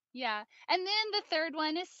 Yeah. And then the third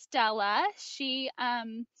one is Stella.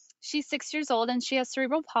 She's 6 years old and she has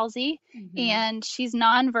cerebral palsy, and she's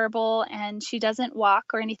nonverbal and she doesn't walk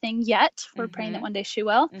or anything yet. We're praying that one day she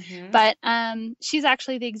will. But she's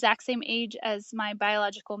actually the exact same age as my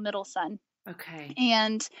biological middle son. Okay.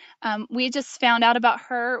 And we just found out about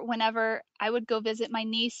her whenever I would go visit my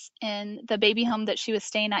niece in the baby home that she was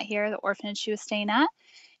staying at here, the orphanage she was staying at.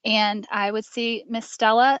 And I would see Miss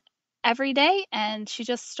Stella every day, and she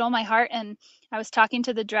just stole my heart. And I was talking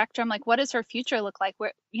to the director. I'm like, what does her future look like?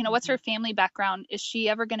 Where, what's her family background? Is she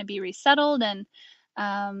ever going to be resettled? And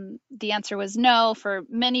the answer was no, for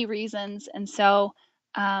many reasons. And so,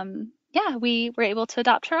 we were able to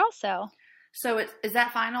adopt her also. So is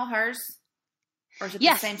that final hers? Or is it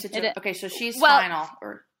the same situation? Okay, so she's final.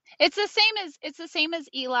 Or it's the same as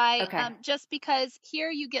Eli. Okay. Just because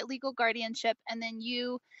here you get legal guardianship, and then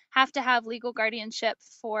you have to have legal guardianship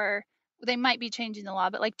for, they might be changing the law,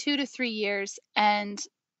 but like 2 to 3 years.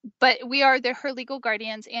 But we are her legal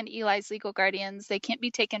guardians and Eli's legal guardians. They can't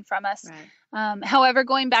be taken from us. Right. However,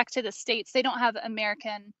 going back to the States, they don't have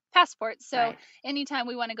American passports. So anytime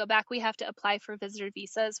we want to go back, we have to apply for visitor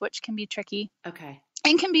visas, which can be tricky. Okay.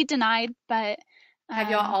 And can be denied, but Have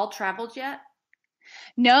y'all all traveled yet?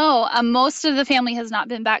 No, most of the family has not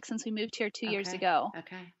been back since we moved here 2 years ago.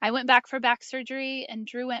 Okay. I went back for back surgery, and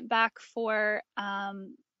Drew went back for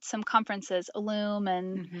some conferences, Illum,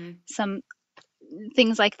 and some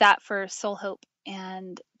things like that for Soul Hope.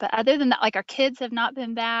 But other than that, like our kids have not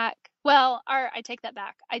been back. Well, I take that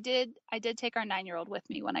back. I did take our 9-year-old with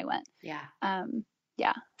me when I went. Yeah.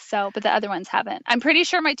 Yeah. So, but the other ones haven't. I'm pretty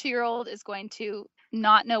sure my 2-year-old is going to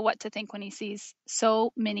not know what to think when he sees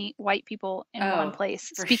so many white people in one place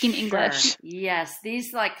speaking English. Yes.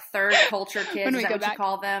 These like third culture kids, is that what you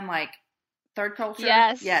call them? Like third culture?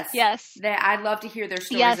 Yes. I'd love to hear their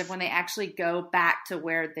stories of when they actually go back to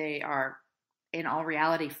where they are in all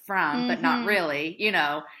reality from, but not really,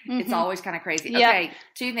 it's always kind of crazy. Yep. Okay.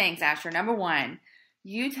 2 things, Asher. Number 1,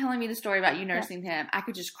 you telling me the story about you nursing him, I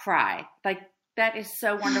could just cry. Like that is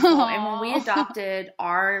so wonderful. And when we adopted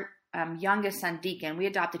our youngest son, Deacon, we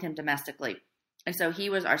adopted him domestically. And so he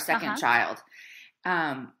was our second child.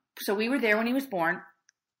 So we were there when he was born,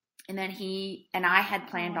 and then he and I had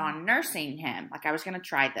planned on nursing him. Like I was going to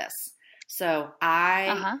try this. So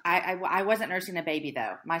I wasn't nursing a baby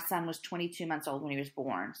though. My son was 22 months old when he was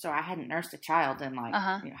born. So I hadn't nursed a child in like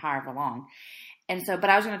however long. And so, but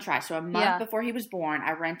I was going to try. So a month before he was born,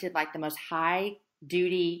 I rented like the most high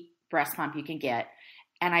duty breast pump you can get.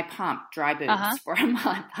 And I pumped dry boobs for a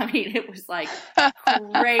month. I mean, it was like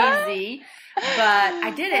crazy, but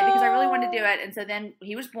I did it because I really wanted to do it. And so then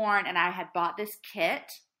he was born and I had bought this kit.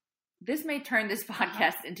 This may turn this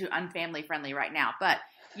podcast into unfamily friendly right now, but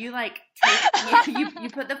you like take, you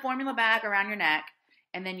put the formula bag around your neck,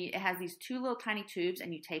 and then it has these 2 little tiny tubes,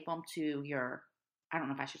 and you tape them to your, I don't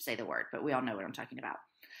know if I should say the word, but we all know what I'm talking about.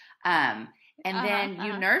 And then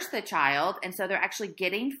you nurse the child, and so they're actually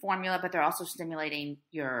getting formula, but they're also stimulating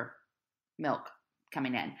your milk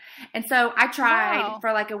coming in. And so I tried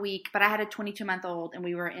for like a week, but I had a 22-month-old, and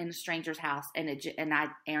we were in a stranger's house, and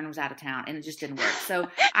Aaron was out of town, and it just didn't work. So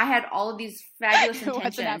I had all of these fabulous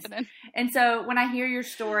intentions. And so when I hear your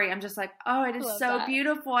story, I'm just like, oh, it is so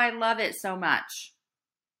beautiful. I love it so much.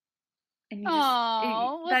 And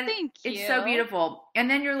thank you. It's so beautiful. And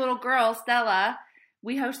then your little girl, Stella,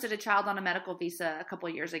 we hosted a child on a medical visa a couple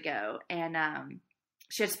of years ago, and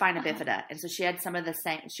she had spina bifida, and so she had some of the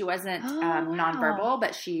same. She wasn't nonverbal,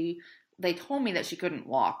 but they told me that she couldn't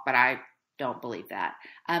walk, but I don't believe that.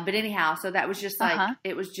 But anyhow, so that was just like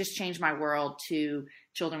it was just changed my world to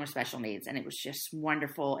children with special needs, and it was just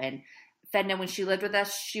wonderful. And Fedna, when she lived with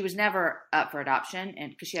us, she was never up for adoption,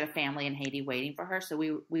 and because she had a family in Haiti waiting for her, so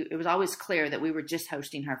it was always clear that we were just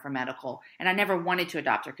hosting her for medical, and I never wanted to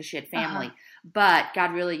adopt her because she had family, but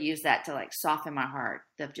God really used that to like soften my heart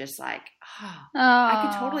of just like, I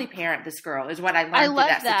could totally parent this girl is what I learned through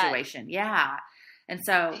that situation. Yeah. And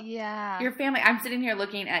so your family, I'm sitting here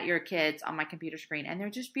looking at your kids on my computer screen, and they're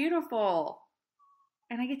just beautiful,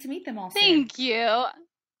 and I get to meet them all soon. Thank you.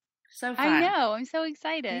 So fun. I know. I'm so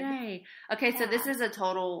excited. Yay. Okay, so this is a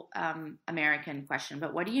total American question,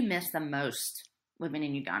 but what do you miss the most living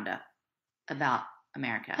in Uganda about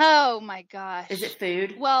America? Oh, my gosh. Is it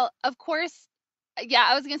food? Well, of course. Yeah,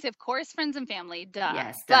 I was going to say, of course, friends and family. Duh.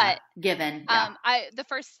 Yes, but given. Yeah. The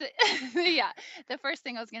first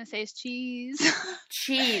thing I was going to say is cheese.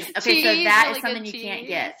 Cheese. Okay, cheese, so that really is something you can't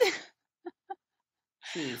get.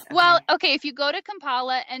 Jeez, okay. Well, okay, if you go to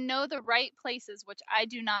Kampala and know the right places, which I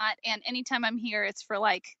do not, and anytime I'm here, it's for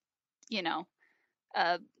like,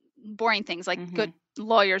 boring things like good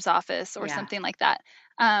lawyer's office or something like that.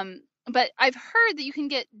 But I've heard that you can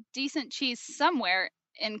get decent cheese somewhere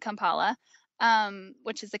in Kampala,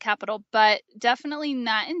 which is the capital, but definitely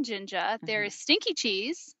not in Jinja. There is stinky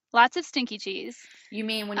cheese, lots of stinky cheese. You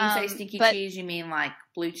mean when you say stinky cheese, you mean like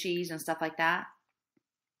blue cheese and stuff like that?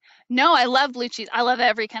 No, I love blue cheese. I love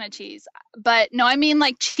every kind of cheese. But no, I mean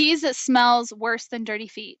like cheese that smells worse than dirty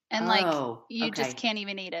feet. And you just can't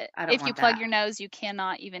even eat it. If you plug your nose, you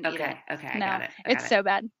cannot even eat it. Okay, no, I got it. It's so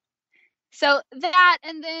bad. So that,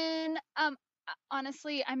 and then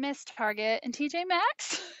honestly, I miss Target and TJ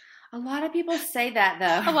Maxx. A lot of people say that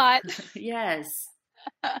though. A lot. Yes.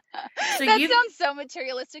 So that sounds so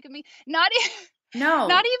materialistic of me. Not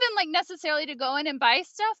even like necessarily to go in and buy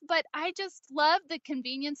stuff, but I just love the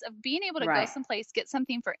convenience of being able to go someplace, get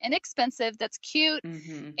something for inexpensive, that's cute,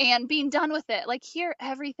 and being done with it. Like here,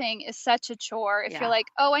 everything is such a chore. If you're like,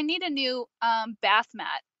 oh, I need a new bath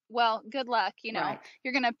mat. Well, good luck. You're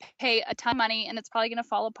going to pay a ton of money, and it's probably going to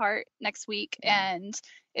fall apart next week, and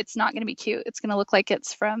it's not going to be cute. It's going to look like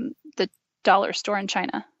it's from the dollar store in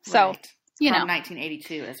China. So. From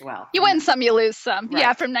 1982 as well. You win some, you lose some. Right.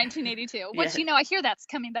 Yeah, from 1982. Which, I hear that's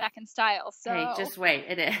coming back in style. So hey, just wait.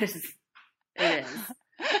 It is. It is.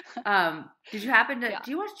 Did you happen to, Yeah.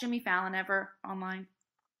 do you watch Jimmy Fallon ever online?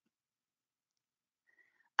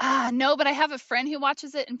 No, but I have a friend who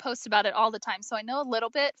watches it and posts about it all the time. So I know a little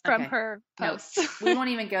bit from Okay. her No, posts. we won't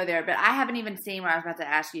even go there, but I haven't even seen what I was about to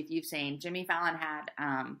ask you if you've seen. Jimmy Fallon had,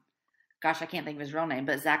 gosh, I can't think of his real name,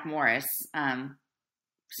 but Zach Morris, from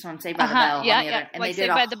Saved by the Bell Yeah, on the yeah. other, and Like they did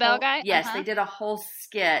Saved by the Bell guy? yes, they did a whole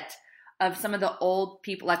skit of some of the old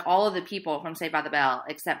people, like all of the people from Saved by the Bell,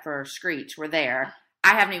 except for Screech, were there.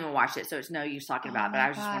 I haven't even watched it, so it's no use talking about it, but I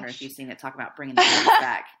was just wondering if you've seen it, talk about bringing the movies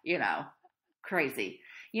back, crazy.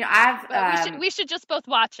 But we should just both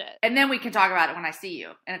watch it. And then we can talk about it when I see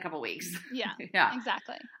you in a couple weeks. Yeah, yeah,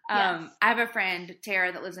 exactly. I have a friend,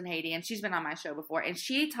 Tara, that lives in Haiti, and she's been on my show before, and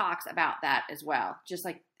she talks about that as well. Just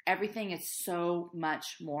like everything is so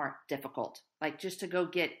much more difficult. Like just to go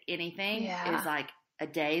get anything is like a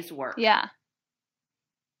day's work. Yeah.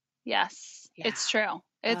 Yes, it's true.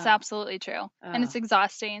 It's absolutely true. And it's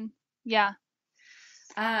exhausting. Yeah.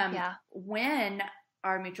 When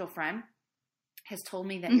our mutual friend has told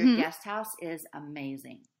me that your guest house is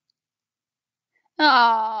amazing.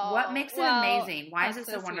 Oh. What makes it amazing? Why is it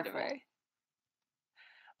so wonderful?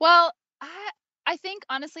 Well, I think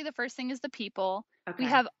honestly the first thing is the people. Okay. We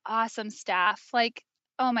have awesome staff. Like,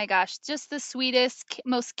 oh my gosh, just the sweetest,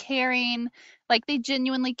 most caring. Like they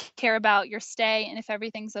genuinely care about your stay and if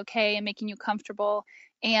everything's okay and making you comfortable.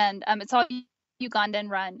 And it's all Ugandan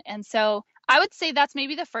run. And so I would say that's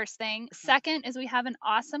maybe the first thing. Second is we have an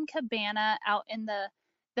awesome cabana out in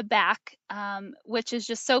the back, which is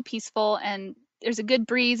just so peaceful, and there's a good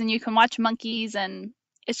breeze and you can watch monkeys, and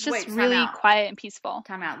it's just really quiet and peaceful.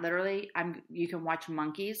 Time out. Literally, you can watch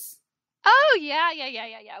monkeys. Oh yeah.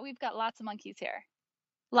 We've got lots of monkeys here.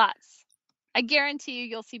 Lots. I guarantee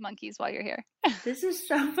you'll see monkeys while you're here. This is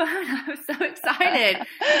so fun. I'm so excited.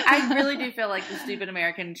 I really do feel like the stupid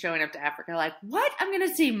American showing up to Africa like, what? I'm going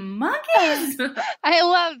to see monkeys? I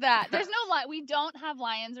love that. There's no we don't have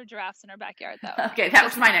lions or giraffes in our backyard, though. Okay, that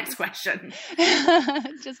was my next question.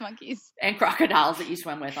 Just monkeys. And crocodiles that you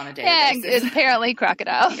swim with on a daily basis. Apparently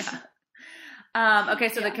crocodiles. Yeah. Okay,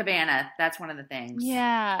 so the cabana, that's one of the things.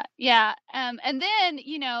 Yeah. And then,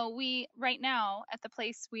 we right now at the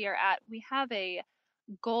place we are at, we have a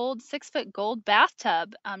 6-foot gold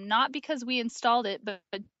bathtub, not because we installed it, but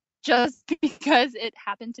just because it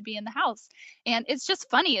happened to be in the house. And it's just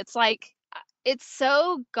funny. It's like, it's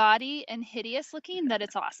so gaudy and hideous looking that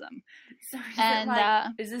it's awesome. So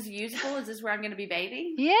is this useful? Is this where I'm going to be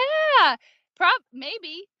bathing? Yeah,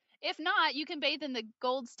 maybe. If not, you can bathe in the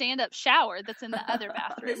gold stand-up shower that's in the other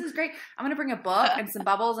bathroom. This is great. I'm going to bring a book and some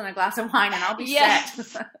bubbles and a glass of wine, and I'll be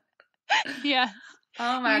set. Yeah.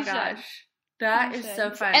 Oh, my gosh. That is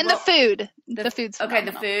so fun. And the food. The food's phenomenal.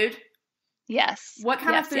 Okay, the food? Yes. What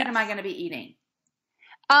kind of food am I going to be eating?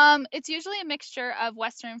 It's usually a mixture of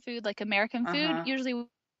Western food, like American food, usually with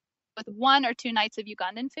 1 or 2 nights of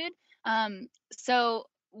Ugandan food. So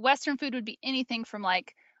Western food would be anything from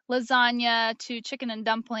like lasagna to chicken and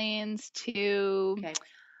dumplings to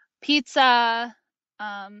pizza,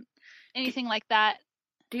 anything like that.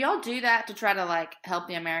 Do y'all do that to try to like help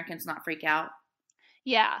the Americans not freak out?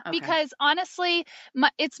 Yeah, because honestly,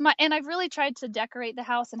 and I've really tried to decorate the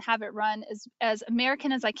house and have it run as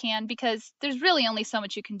American as I can, because there's really only so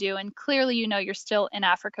much you can do, and clearly you're still in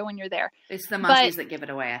Africa when you're there. It's the monkeys that give it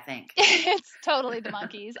away, I think. It's totally the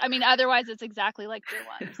monkeys. I mean, otherwise it's exactly like your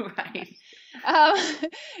ones. Right.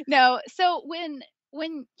 No, so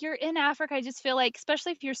when you're in Africa, I just feel like,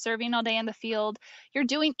 especially if you're serving all day in the field, you're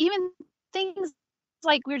doing even things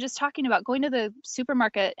like we were just talking about, going to the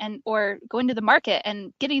supermarket or going to the market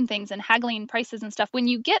and getting things and haggling prices and stuff. When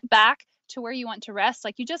you get back to where you want to rest,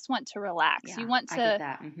 like you just want to relax. Yeah, you want to, I get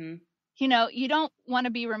that. Mm-hmm. You don't want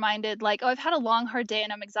to be reminded like, oh, I've had a long, hard day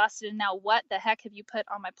and I'm exhausted. And now what the heck have you put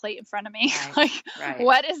on my plate in front of me?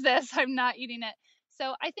 What is this? I'm not eating it.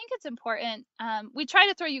 So I think it's important. We try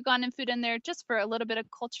to throw Ugandan food in there just for a little bit of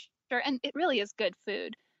culture. And it really is good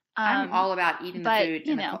food. I'm all about eating the food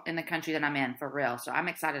in the country that I'm in, for real. So I'm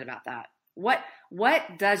excited about that. What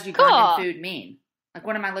does Ugandan food mean? Like,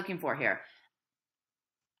 what am I looking for here?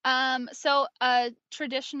 So a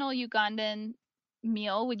traditional Ugandan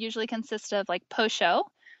meal would usually consist of like posho,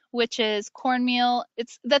 which is cornmeal.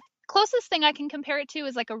 It's the closest thing I can compare it to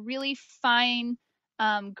is like a really fine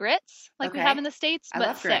grits like we have in the States,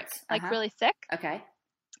 but thick, like really thick. Okay.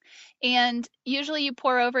 And usually you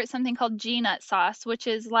pour over it something called G-nut sauce, which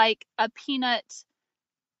is like a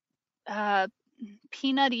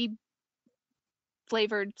peanutty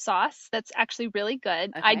flavored sauce that's actually really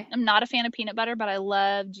good. I am not a fan of peanut butter, but I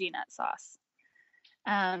love G-nut sauce.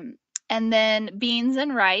 And then beans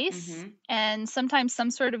and rice, and sometimes some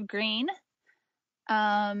sort of green.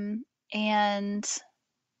 And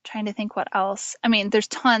trying to think what else. I mean, there's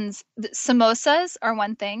tons. Samosas are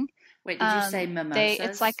one thing. Wait, did you say mimosas?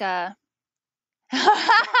 It's like a...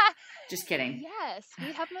 Just kidding. Yes,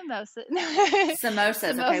 we have mimosas.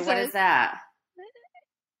 Samosas. Okay, what is that?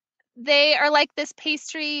 They are like this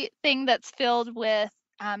pastry thing that's filled with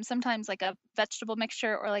sometimes like a vegetable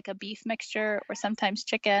mixture or like a beef mixture or sometimes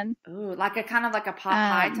chicken. Ooh, like a kind of like a pot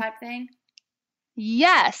pie type thing?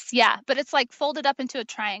 Yes, yeah, but it's like folded up into a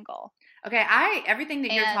triangle. Okay, everything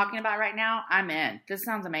that you're talking about right now, I'm in. This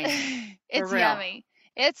sounds amazing. It's yummy.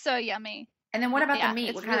 It's so yummy. And then what about the meat?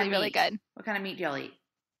 It's what kind of meat? Really good. What kind of meat do y'all eat?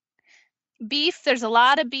 Beef. There's a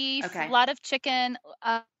lot of beef, okay. A lot of chicken.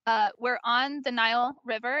 We're on the Nile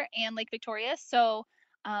River and Lake Victoria, so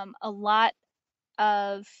a lot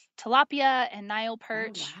of tilapia and Nile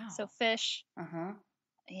perch, so fish.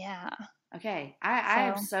 Yeah. Okay, I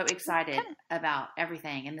am so excited about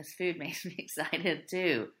everything, and this food makes me excited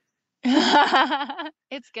too.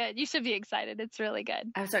 It's good. You should be excited. It's really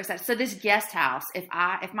good. I'm so excited. So this guest house, if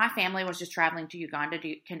my family was just traveling to Uganda,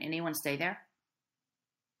 can anyone stay there?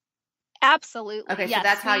 Absolutely. Okay, yes, so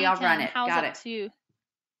that's how y'all run it. Got it.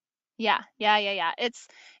 Yeah.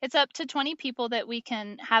 It's up to 20 people that we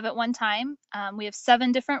can have at one time. We have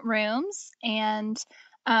 7 different rooms, and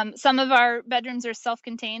some of our bedrooms are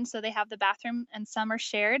self-contained, so they have the bathroom, and some are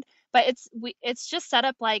shared. But it's just set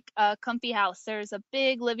up like a comfy house. There's a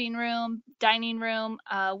big living room, dining room,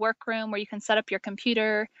 workroom where you can set up your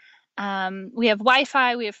computer. We have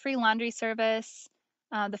Wi-Fi. We have free laundry service.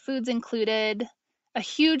 The food's included. A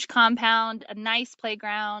huge compound, a nice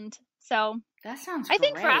playground. So that sounds great. I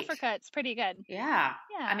think for Africa, it's pretty good. Yeah.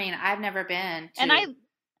 I mean, I've never been to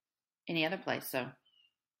any other place, so.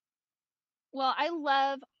 Well, I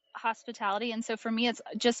love hospitality, and so for me, it's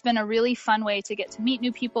just been a really fun way to get to meet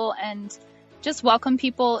new people and just welcome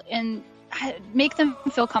people and make them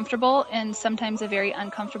feel comfortable in sometimes a very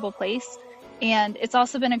uncomfortable place. And it's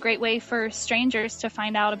also been a great way for strangers to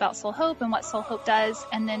find out about Soul Hope and what Soul Hope does,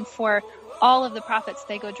 and then for all of the profits,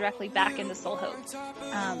 they go directly back into Soul Hope.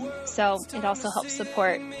 So it also helps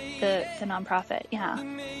support the nonprofit. Yeah.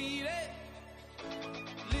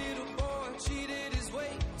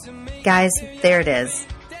 Guys, there it is.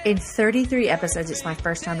 In 33 episodes, it's my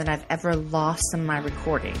first time that I've ever lost some of my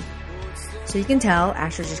recording. So you can tell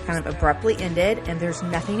Asher just kind of abruptly ended, and there's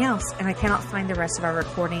nothing else. And I cannot find the rest of our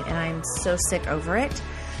recording, and I'm so sick over it.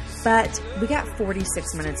 But we got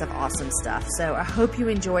 46 minutes of awesome stuff. So I hope you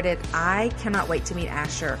enjoyed it. I cannot wait to meet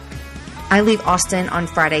Asher. I leave Austin on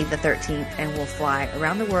Friday the 13th, and we'll fly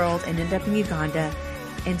around the world and end up in Uganda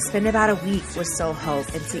and spend about a week with Soul Hope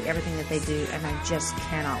and see everything that they do. And I just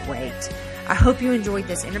cannot wait. I hope you enjoyed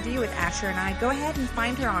this interview with Asher and I. Go ahead and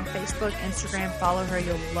find her on Facebook, Instagram. Follow her.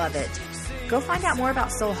 You'll love it. Go find out more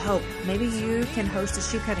about Soul Hope. Maybe you can host a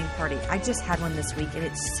shoe cutting party. I just had one this week, and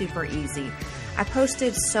it's super easy. I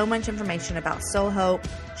posted so much information about Soul Hope,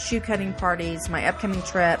 shoe cutting parties, my upcoming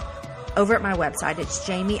trip over at my website. It's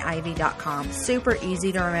jamieivy.com. Super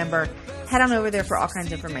easy to remember. Head on over there for all kinds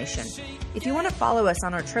of information. If you want to follow us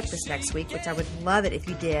on our trip this next week, which I would love it if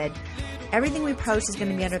you did, everything we post is going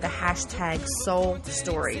to be under the hashtag Soul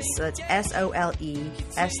Stories. So it's SOLESTORIES.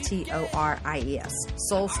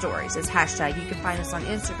 Soul Stories is hashtag. You can find us on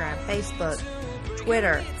Instagram, Facebook,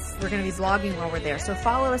 Twitter. We're going to be vlogging while we're there. So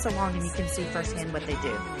follow us along and you can see firsthand what they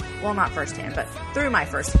do. Well, not firsthand, but through my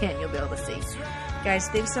firsthand, you'll be able to see. Guys,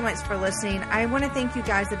 thanks so much for listening. I want to thank you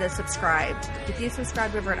guys that have subscribed. If you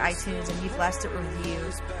subscribed over at iTunes and you've left a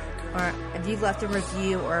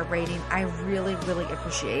review or a rating, I really, really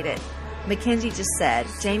appreciate it. Mackenzie just said,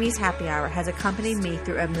 Jamie's Happy Hour has accompanied me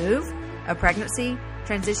through a move, a pregnancy,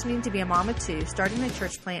 transitioning to be a mom of 2, starting a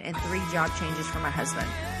church plant, and 3 job changes for my husband.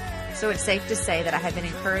 So it's safe to say that I have been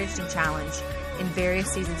encouraged and challenged in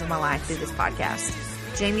various seasons of my life through this podcast.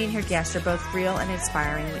 Jamie and her guests are both real and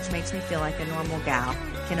inspiring, which makes me feel like a normal gal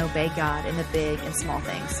can obey God in the big and small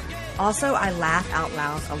things. Also, I laugh out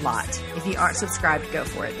loud a lot. If you aren't subscribed, go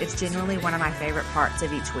for it. It's genuinely one of my favorite parts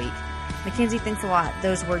of each week. Mackenzie, thanks a lot.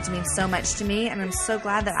 Those words mean so much to me, and I'm so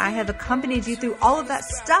glad that I have accompanied you through all of that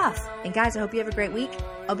stuff. And guys, I hope you have a great week.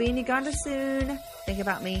 I'll be in Uganda soon. Think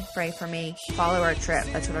about me. Pray for me. Follow our trip.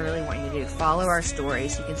 That's what I really want you to do. Follow our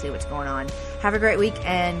stories. You can see what's going on. Have a great week,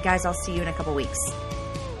 and guys, I'll see you in a couple weeks.